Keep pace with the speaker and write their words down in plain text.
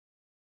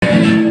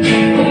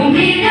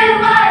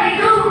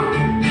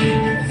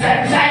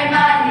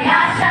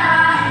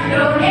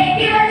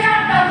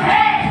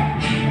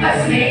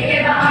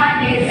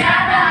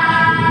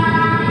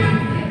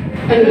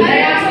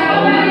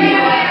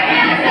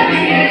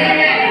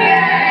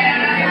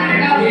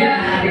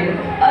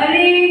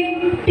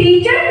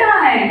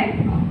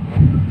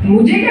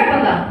मुझे क्या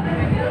पता,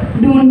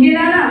 ढूंढ के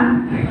लाना।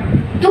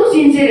 तू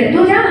सिंसियर है,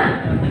 तू जाना।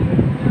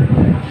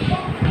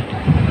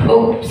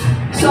 Oh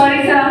sorry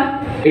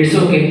sir. It's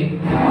okay.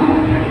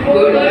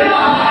 Good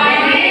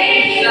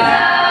morning sir.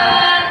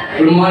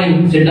 Good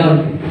morning, sit down.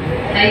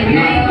 Thank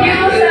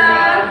you sir.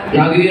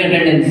 Now give your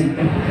attendance.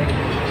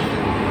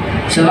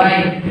 Savai,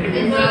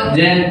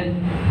 Jen,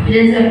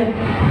 Yes sir.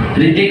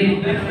 Ritik,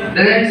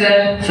 present sir.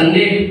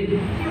 Sandeep,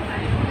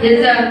 Yes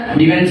sir.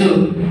 Divanshu,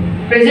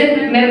 Present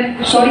ma'am.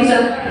 Sorry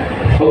sir.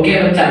 okay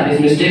बच्चा, these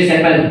mistakes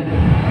happen.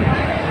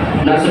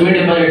 Now submit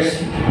your projects.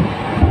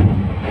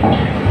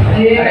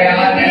 अरे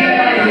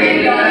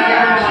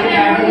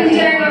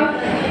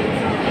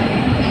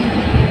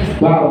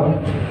Wow,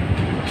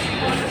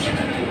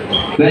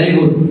 very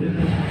good.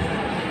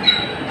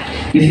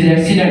 This is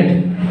excellent.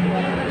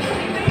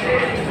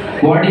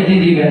 What is the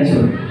Divanshu?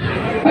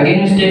 Again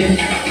mistake.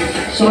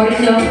 Sorry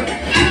sir.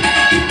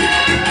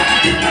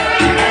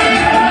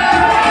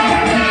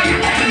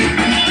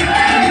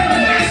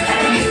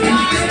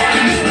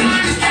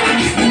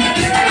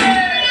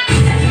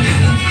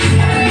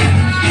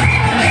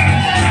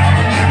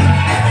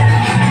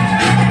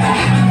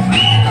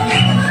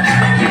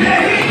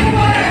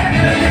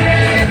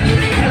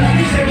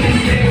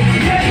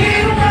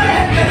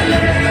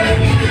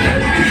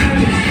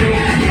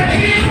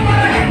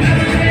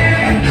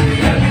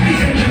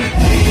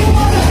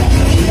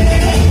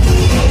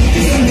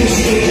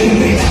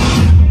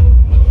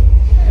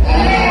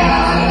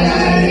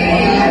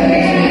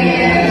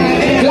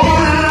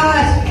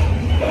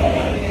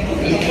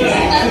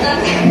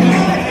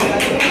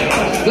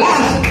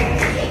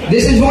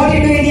 This is what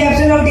you do in the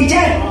absence of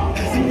teacher.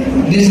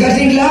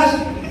 Discussing class.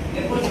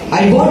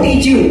 I won't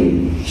teach you.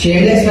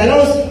 Shameless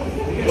fellows.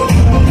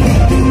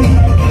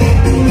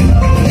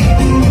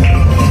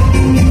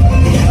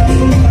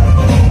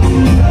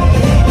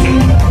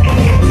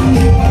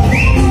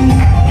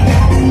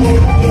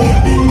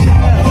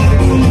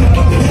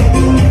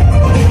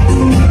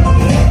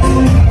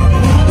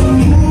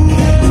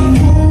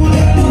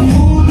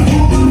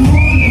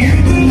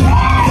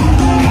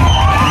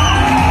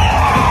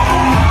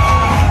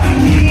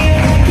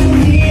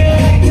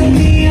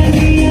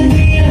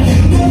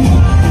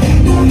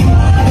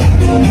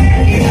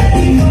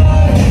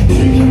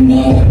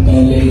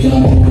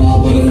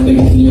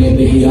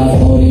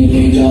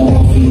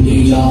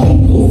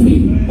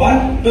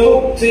 One, two,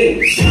 three.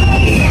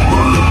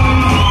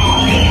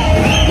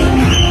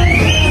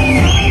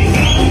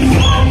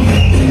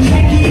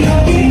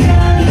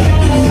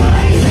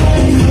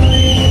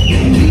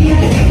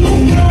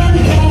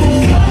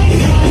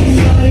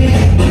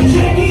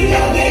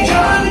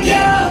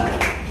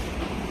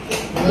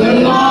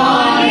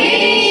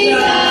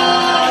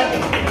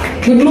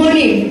 Good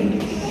morning.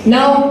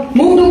 Now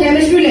move to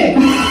chemistry lab.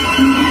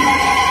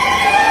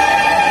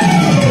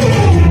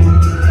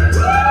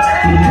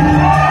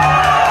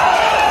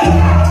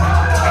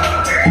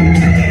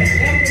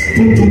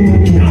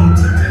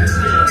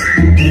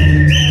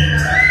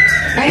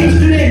 And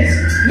students,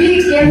 be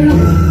careful.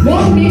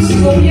 Don't mix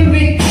sodium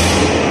with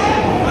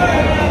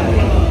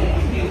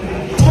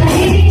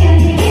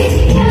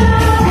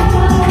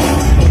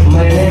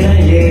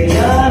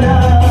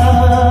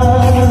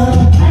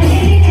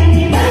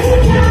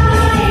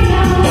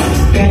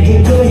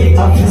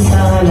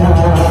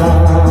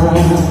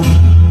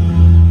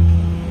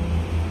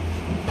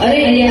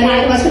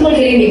basketball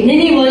खेलेंगे।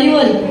 नहीं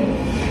volleyball.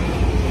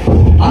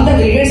 हम तो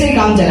cricket से ही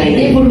काम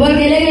चलाएंगे। Football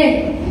खेलेंगे।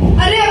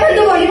 अरे अपन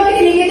तो वॉलीबॉल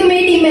खेलेंगे, तो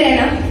मेरी टीम में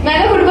रहना। मैं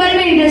तो फुटबॉल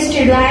में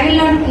इंटरेस्टेड हूँ। I will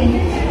not play.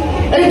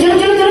 अरे चलो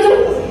चलो चलो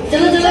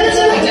चलो चलो चलो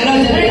चलो।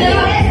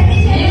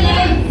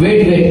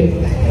 Wait.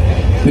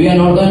 We are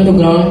not going to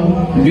ground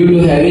due to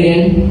heavy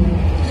rain,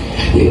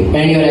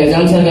 and your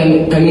exams are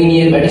coming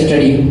near. Better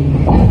study.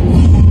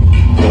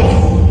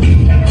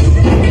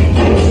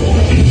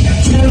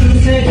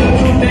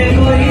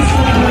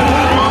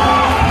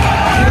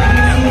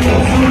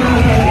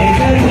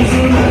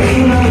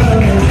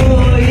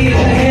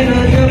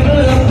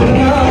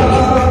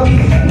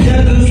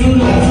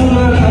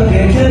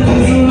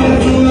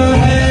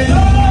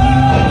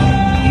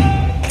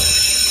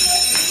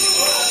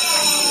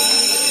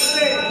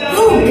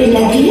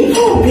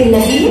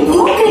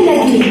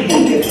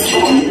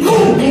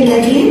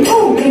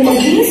 भूख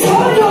लगी, सो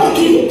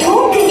रोटी,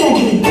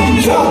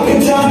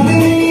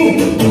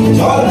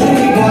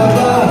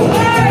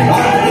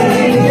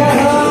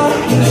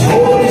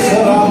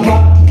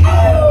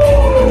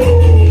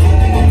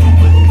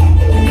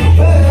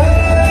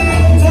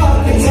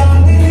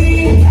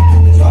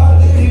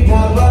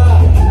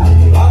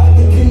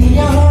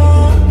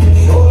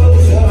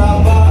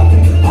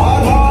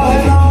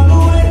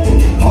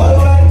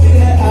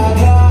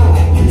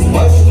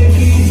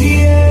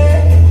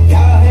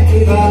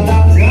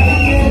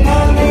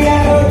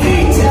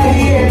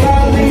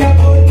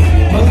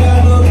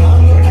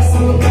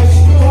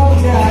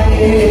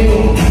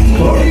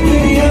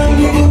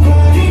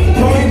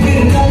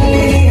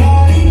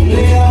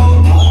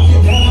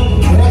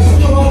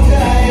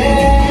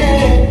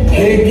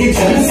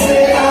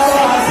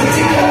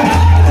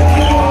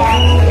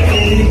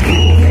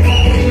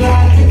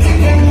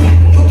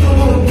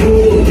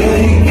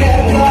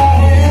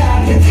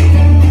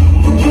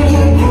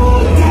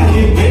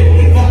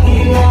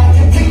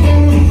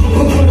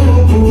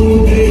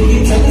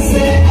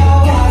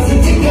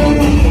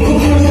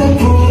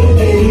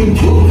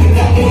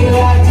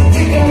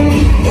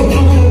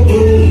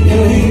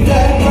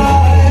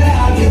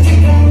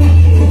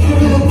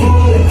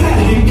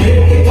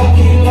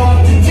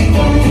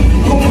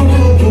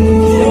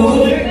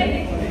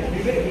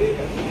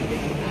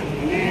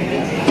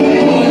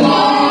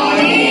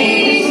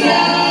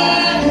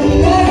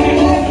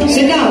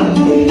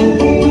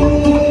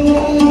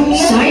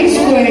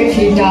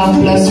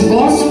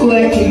 cos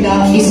square theta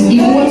is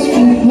equals to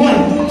 1.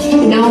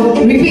 Now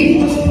repeat.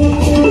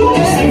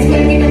 Sin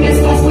square theta plus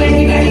cos square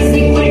theta is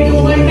equal to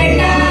 1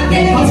 beta.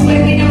 Then cos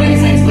square theta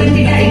minus sin square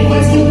theta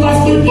equals to cos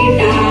square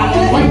theta.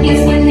 1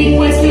 plus 1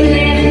 equals to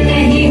 11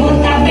 नहीं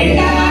होता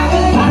बेटा.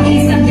 बाकी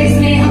subjects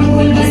में हम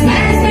कुल बस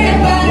maths में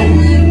double.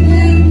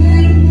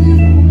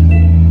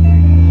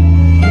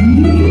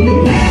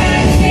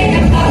 Maths में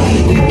डब्बल.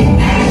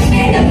 मैथ्स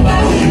में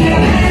डब्बल. मेरा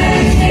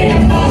मैथ्स में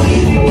डब्बल.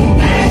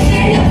 मैथ्स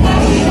में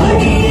double. What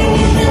do you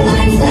mean the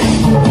mindset?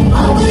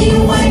 How will you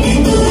find it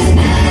to the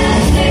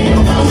maths में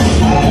डब्बल.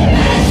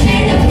 मैथ्स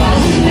में डब्बल.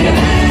 मेरा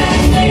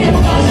मैथ्स में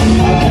डब्बल.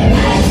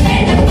 मैथ्स में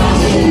डब्बल.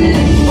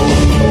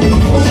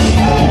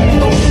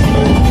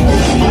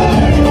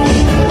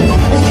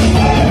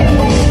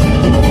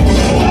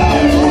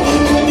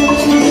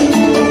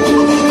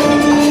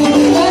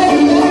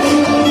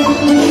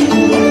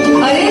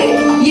 अरे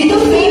ये तो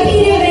फ्री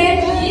पीरियड है.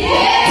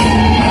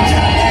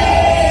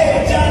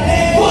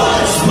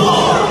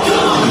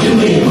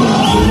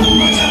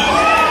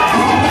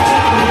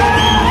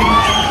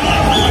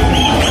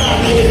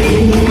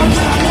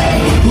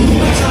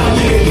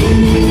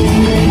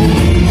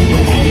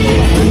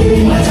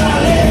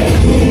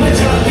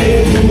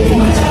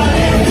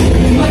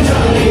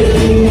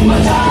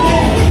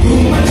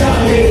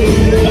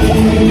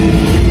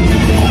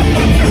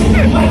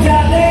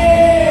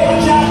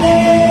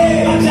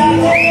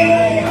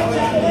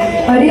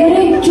 अरे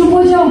अरे चुप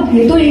हो जाओ,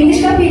 ये तो इंग्लिश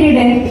का पीरियड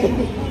है.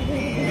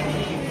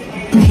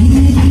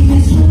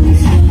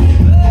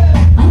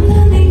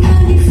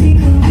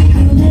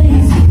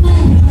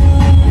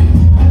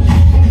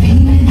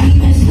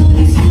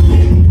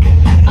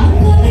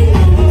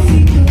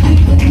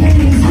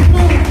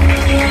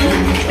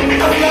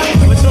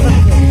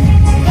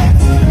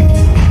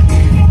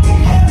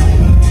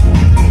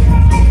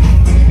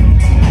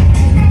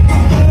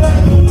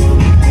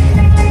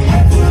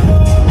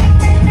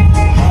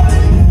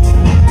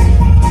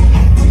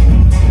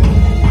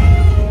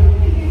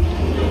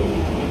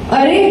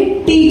 अरे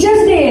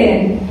टीचर्स डे है.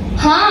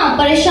 हाँ,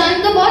 परेशान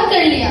तो बहुत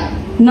कर लिया.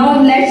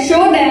 Now let's show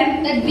them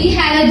That we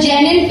have a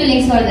genuine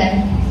feelings for them.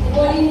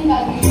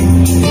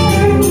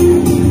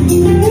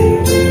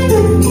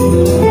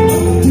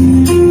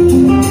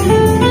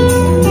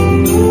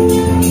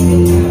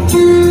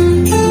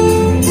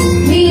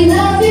 We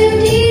love you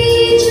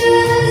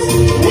teachers,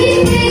 we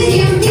praise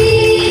you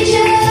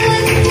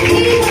teachers,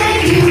 we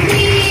thank you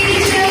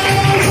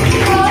teachers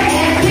for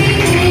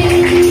everything.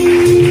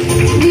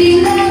 We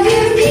love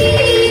you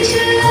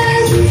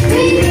teachers,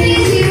 we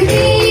praise you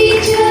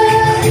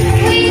teachers,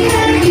 we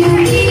thank you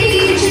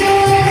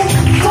teachers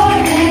for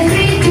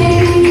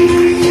everything.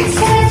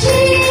 सच्ची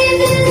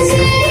दिल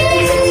से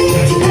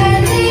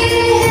करते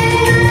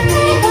हैं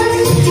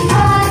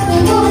आपको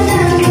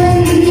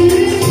नमन,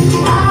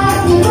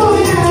 आपको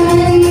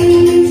नमन.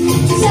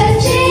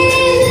 सच्ची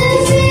दिल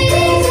से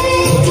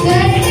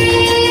करते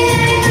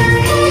हैं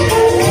आपको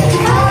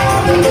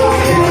नमन,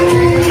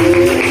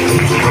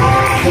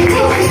 आपको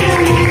नमन.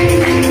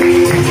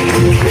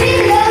 We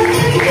love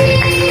you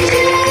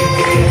teachers,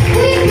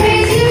 we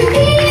praise you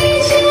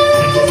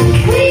teachers,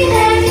 we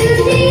thank you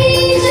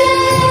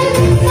teachers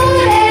for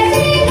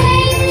everything,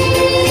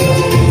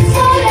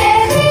 for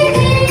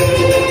everything,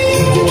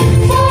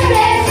 for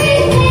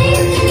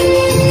everything.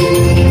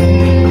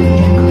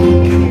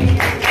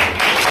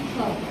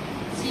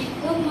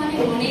 শিক্ষক মানে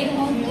মনের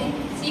মধ্যে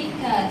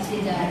শিক্ষা আছে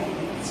যার.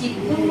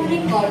 শিক্ষক মানে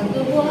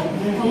কর্তব্য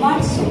তোমার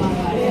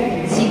সমাকার.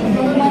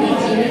 শিক্ষক মানে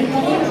যিনি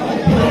হলেন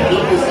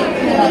প্রকৃত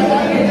শিক্ষকতা.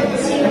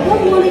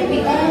 শিক্ষক মানে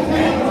পিতা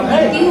হলেন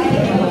দ্বিতীয়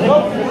পিতা.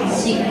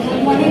 শিক্ষক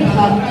মানে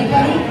ভাবতে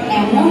পারে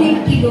এমন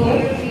একটি লোক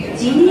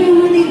যিনি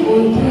আমাদের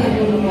বন্ধু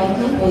এবং পথ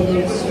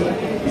প্রদর্শক.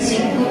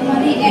 শিক্ষক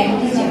মানে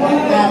একটি জীবন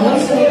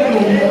আদর্শ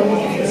মূল্য.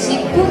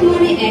 শিক্ষক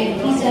মানে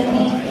একটি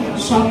জাতি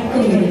শক্ত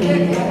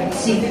মেরুদণ্ড.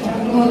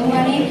 শিক্ষক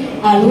মানে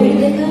আলোর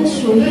দেখা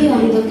সহি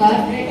অন্ধকার.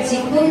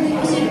 শিক্ষক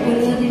দিবসের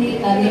পুণ্যদিনে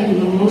তাদের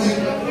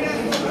নমস্কার.